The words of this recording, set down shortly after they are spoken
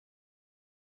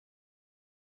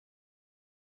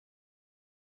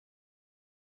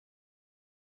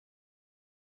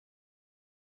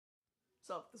What's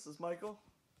up? This is Michael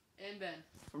and Ben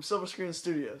from Silver Screen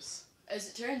Studios. As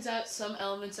it turns out, some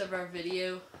elements of our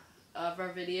videos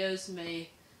may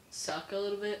suck a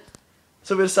little bit.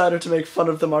 So we decided to make fun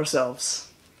of them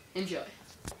ourselves. Enjoy.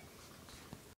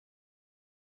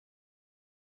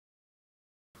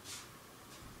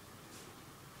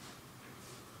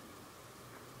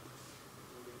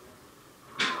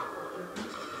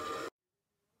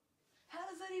 How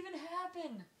does that even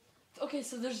happen? Okay,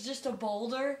 so there's just a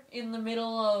boulder in the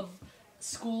middle of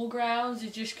school grounds.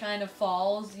 It just kind of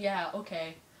falls. Yeah,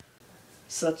 okay.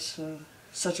 Such a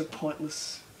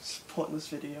pointless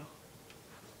video.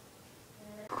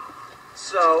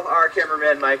 So, our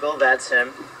cameraman Michael, that's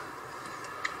him.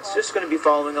 He's just going to be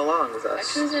following along with us.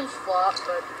 Actually, his name's Flop,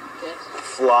 but yes.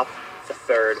 Flop the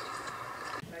third.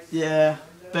 Yeah,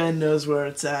 Ben knows where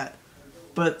it's at.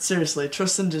 But seriously,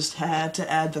 Tristan just had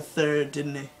to add the third,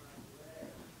 didn't he?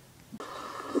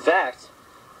 In fact,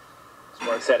 it's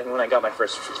more exciting when I got my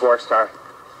first sports car.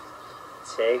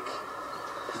 Take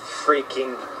a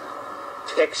freaking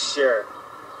picture.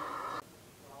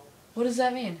 What does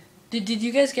that mean? Did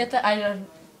you guys get that? I don't.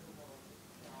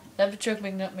 That joke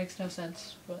makes no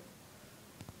sense. But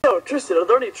Oh, Tristan, are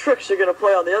there any tricks you're gonna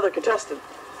play on the other contestant?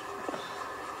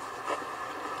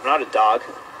 I'm not a dog.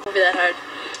 won't be that hard.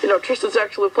 You know, Tristan's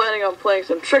actually planning on playing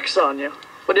some tricks on you.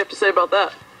 What do you have to say about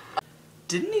that?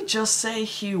 Didn't he just say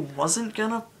he wasn't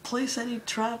gonna place any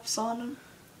traps on him?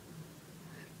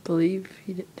 Believe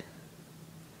he did.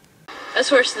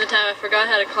 That's worse than the time I forgot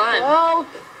how to climb. Help!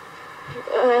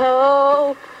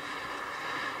 Help!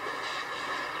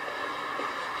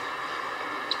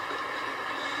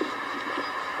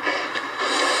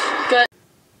 But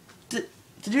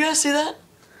Did you guys see that?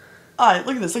 Alright,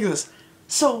 look at this.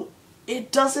 So, it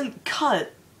doesn't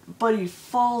cut, but he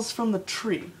falls from the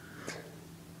tree.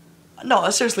 No,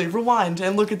 seriously, rewind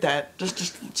and look at that.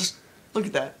 Just look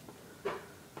at that.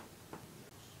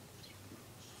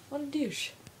 what a douche.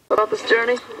 About this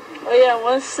journey? Oh yeah, I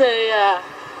want to say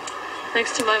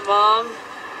thanks to my mom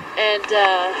and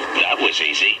That was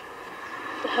easy.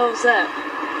 the hell was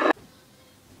that?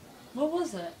 What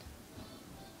was that?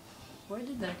 Where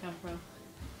did that come from?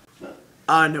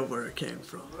 I know where it came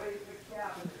from.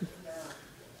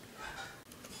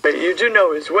 But you do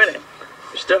know he's winning.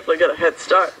 He's definitely got a head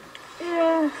start.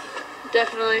 Yeah,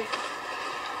 definitely.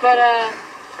 But I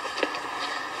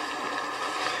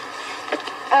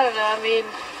don't know. I mean,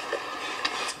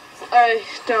 I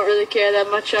don't really care that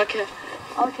much. I'll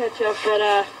catch up.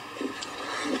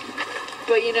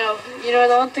 But you know,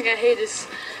 the one thing I hate is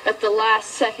at the last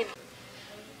second.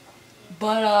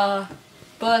 But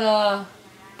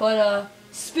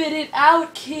spit it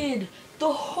out, kid.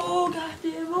 The whole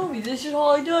goddamn movie. This is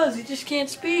all he does. He just can't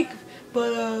speak.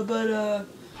 But.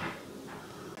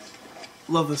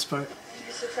 Love this part. You'd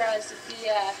be surprised if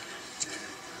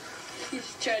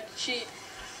he's tried to cheat.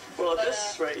 Well, at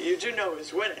this rate, you do know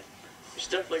he's winning. He's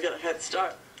definitely got a head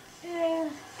start. Yeah,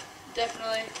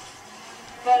 definitely.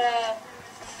 But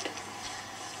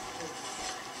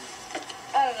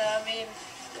I don't know. I mean,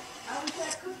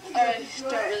 I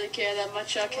don't really care that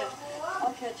much. I'll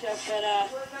catch up.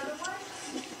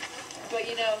 But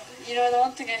you know, the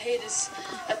one thing I hate is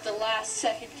at the last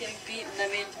second getting beaten. I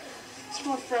mean, it's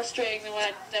more frustrating than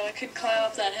when I couldn't climb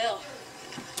up that hill.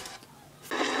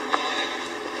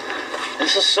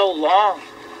 This is so long.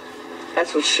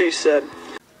 That's what she said.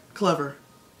 Clever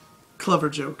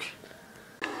joke.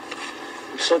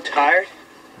 I'm so tired.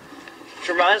 It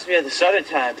reminds me of this other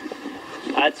time.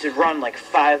 I had to run like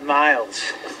 5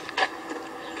 miles.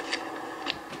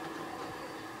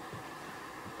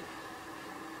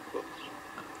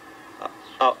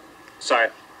 Oh, sorry.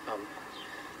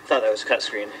 Thought that was cut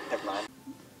screen. Never mind.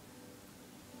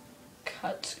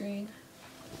 Cut screen.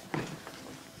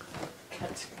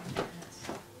 Cut screen.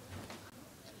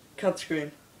 Cut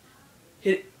screen.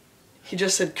 He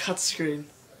just said cut screen.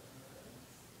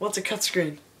 What's a cut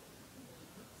screen?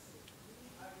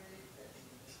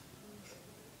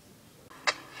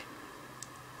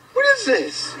 What is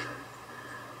this?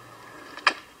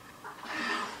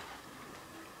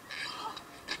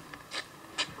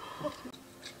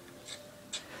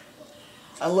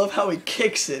 I love how he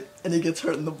kicks it and he gets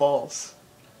hurt in the balls.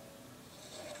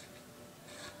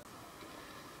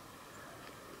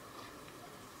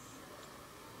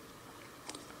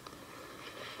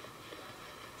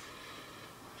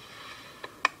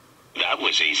 That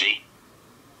was easy.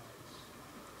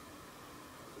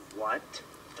 What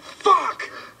the fuck?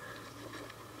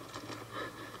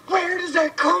 Where does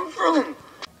that come from?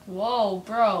 Whoa,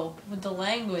 bro, with the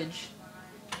language.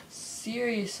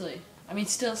 Seriously. I mean,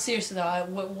 still, seriously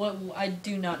though, I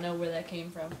do not know where that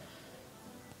came from.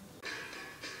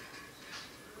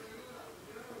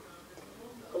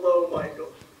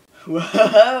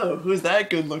 Whoa, who's that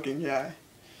good-looking guy?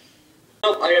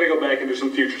 Well, I gotta go back and do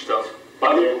some future stuff.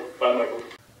 Bye, Michael. Bye, Michael.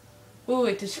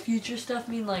 Wait, does future stuff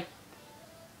mean like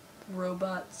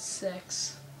robot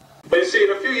sex? But you see,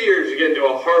 in a few years, you get into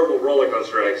a horrible roller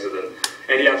coaster accident,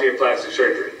 and you have to get plastic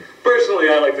surgery. Personally,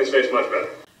 I like this face much better.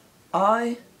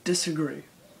 I disagree.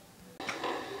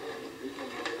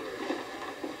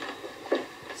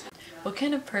 What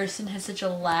kind of person has such a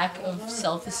lack of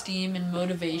self-esteem and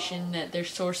motivation that their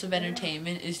source of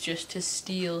entertainment is just to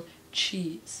steal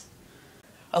cheese?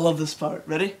 I love this part.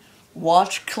 Ready?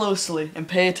 Watch closely and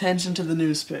pay attention to the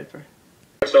newspaper.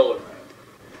 Stolen.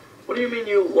 What do you mean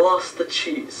you lost the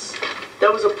cheese?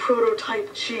 That was a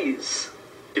prototype cheese.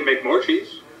 You make more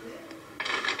cheese?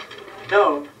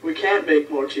 No, we can't make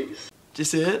more cheese. Do you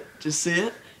see it? Do you see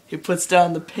it? He puts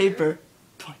down the paper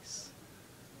twice.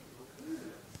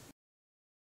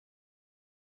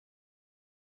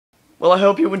 Well, I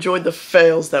hope you enjoyed the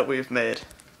fails that we've made.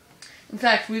 In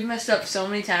fact, we've messed up so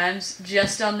many times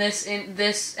just on this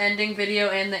ending video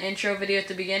and the intro video at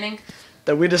the beginning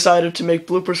That we decided to make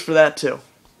bloopers for that too.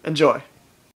 Enjoy.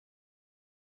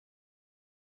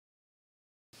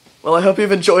 Well, I hope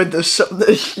you've enjoyed this.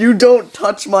 You don't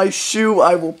touch my shoe,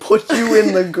 I will put you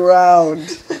in the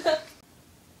ground.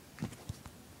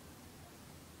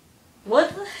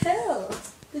 What the hell?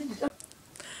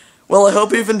 Well, I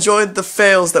hope you've enjoyed the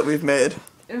fails that we've made.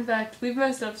 In fact, we've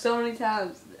messed up so many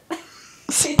times.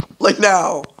 Like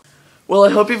now. Well, I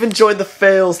hope you've enjoyed the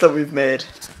fails that we've made.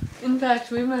 In fact,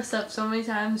 we messed up so many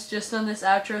times just on this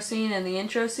outro scene and the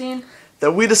intro scene.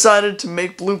 That we decided to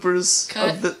make bloopers Cut.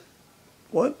 of the...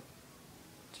 What?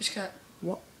 Just cut.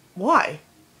 Why?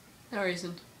 No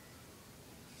reason.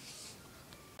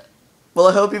 Well,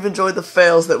 I hope you've enjoyed the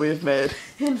fails that we've made.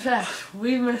 In fact,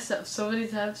 we messed up so many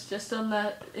times just on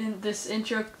that, in this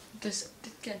intro,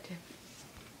 goddamn.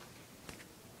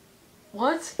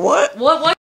 What? What?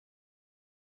 What?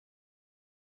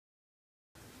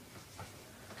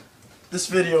 This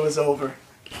video is over.